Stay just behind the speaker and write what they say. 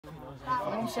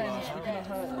I'm saying this, we're gonna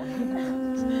hurt them.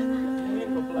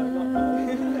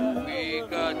 We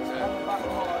got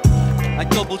I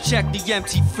double check the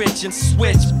empty fridge and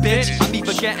switch, bitch. I'm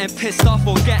either getting pissed off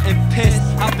or getting pissed.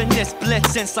 I've been this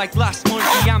blitz since like last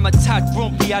Monday. I'm a tad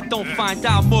grumpy, I don't find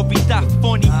Al Murray that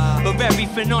funny. But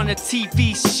everything on the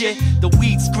TV shit, the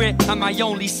weed's grit and my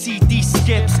only CD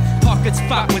skips. Pockets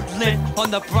fat with lint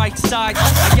on the bright side.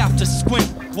 I have to squint,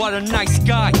 what a nice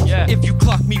guy. If you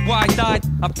clock me wide-eyed,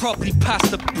 I'd probably pass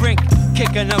the brink.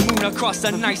 Kicking a moon across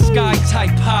a night sky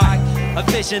type high. A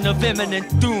vision of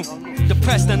imminent doom.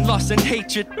 Depressed and lost in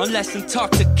hatred, unless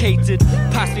intoxicated.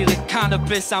 Pass me the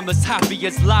cannabis, I'm as happy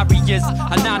as Larry is.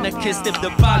 An anarchist if the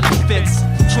valley fits.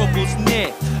 Trouble's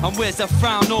near, and where's a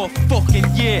frown all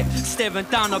fucking year? Staring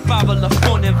down a barrel of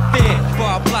fun and fear. But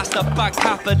I'll blast a bag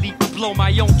happily, blow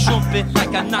my own trumpet like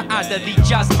a Nat Adderley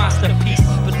jazz masterpiece.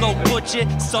 But low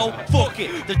budget, so fuck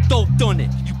it, the dope done it.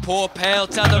 You poor pale,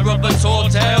 tell her of a tall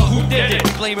tale. Who did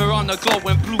it? Blame her on the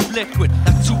glowing blue liquid.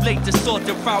 Like too late to sort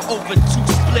it out over two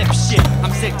split shit.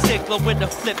 I'm Zig Ziglar with a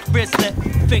flipped wristlet.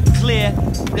 Think clear,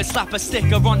 then slap a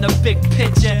sticker on the big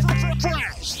picture.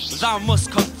 Thou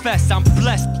must confess, I'm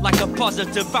blessed. Like a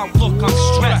positive outlook, I'm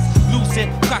stressed. Lose it,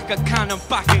 crack a can, I'm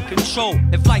back in control.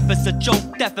 If life is a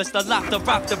joke, death is the laughter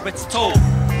after it's told.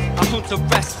 I hunt the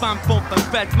rest, fan bump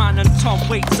and Redman and Tom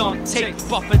Waits on tape.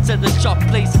 Bopping to the shop,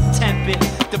 blazing 10-bit.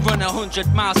 They run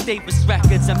 100 Miles Davis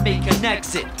records and make an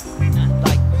exit.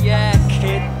 Like, yeah,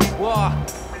 kid, what?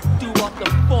 Do what the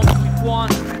fuck we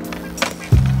want.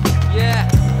 Yeah,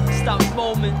 it's that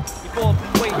moment we've all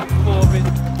been waiting for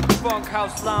it.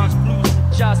 Bunkhouse Lounge Blues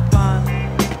and Jazz Band.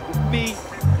 With me,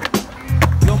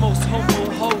 your most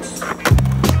humble host,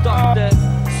 Dr.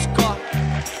 Scott.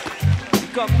 We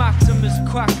got Maximus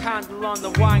crack handle on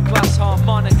the wine glass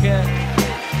harmonica.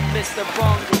 Mr.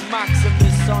 Bongo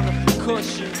Maximus on the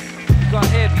percussion. We got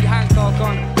Heavy Hancock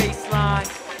on the bass line.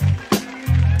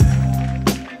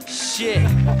 Shit.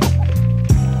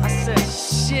 I said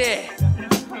shit.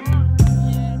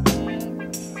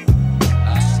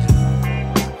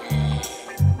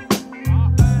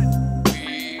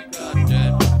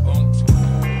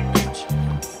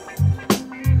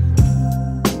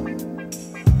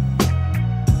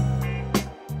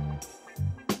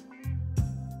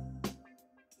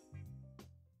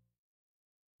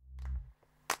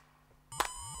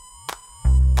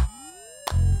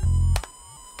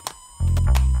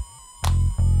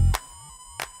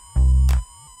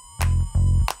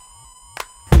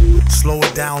 Slow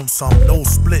it down some, no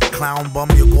split, clown bum.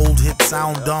 Your gold hit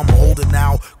sound dumb, hold it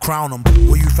now, crown them.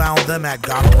 Where you found them at,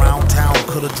 got around town.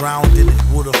 Could've drowned in it,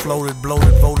 would've floated,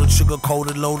 bloated, voted,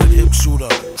 sugar-coated, loaded, hip shooter.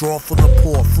 Draw for the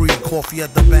poor, free coffee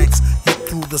at the banks. Hit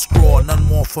through the straw, none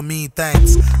more for me,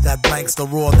 thanks. That blanks the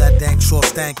roar, that dank sure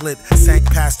stank lit. Sank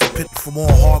past the pit for more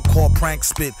hardcore prank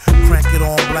spit. Crank it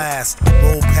on blast,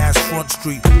 roll past Front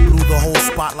Street. Blew the whole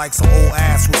spot like some old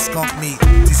ass with skunk meat.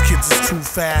 These kids is too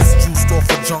fast, juiced off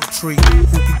a junk tree.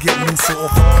 Who could get looser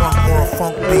off a punk or a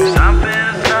funk beat?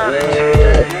 Something's done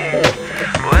today.